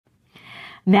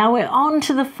Now we're on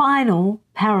to the final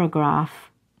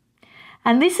paragraph.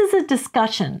 And this is a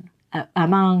discussion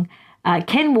among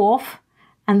Ken Wharf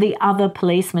and the other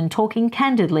policemen, talking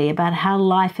candidly about how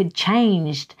life had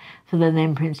changed for the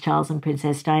then Prince Charles and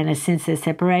Princess Diana since their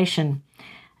separation.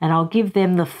 And I'll give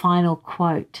them the final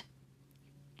quote.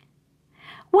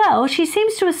 "Well, she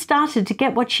seems to have started to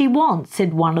get what she wants,"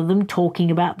 said one of them, talking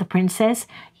about the princess.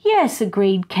 "Yes,"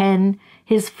 agreed Ken,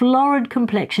 his florid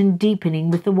complexion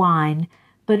deepening with the wine.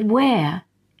 "But where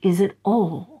is it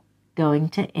all going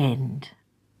to end?"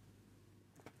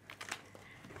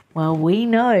 Well, we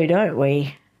know, don't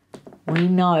we? We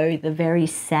know the very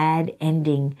sad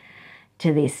ending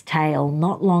to this tale.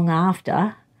 Not long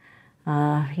after,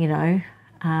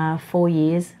 4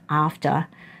 years after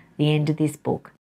the end of this book.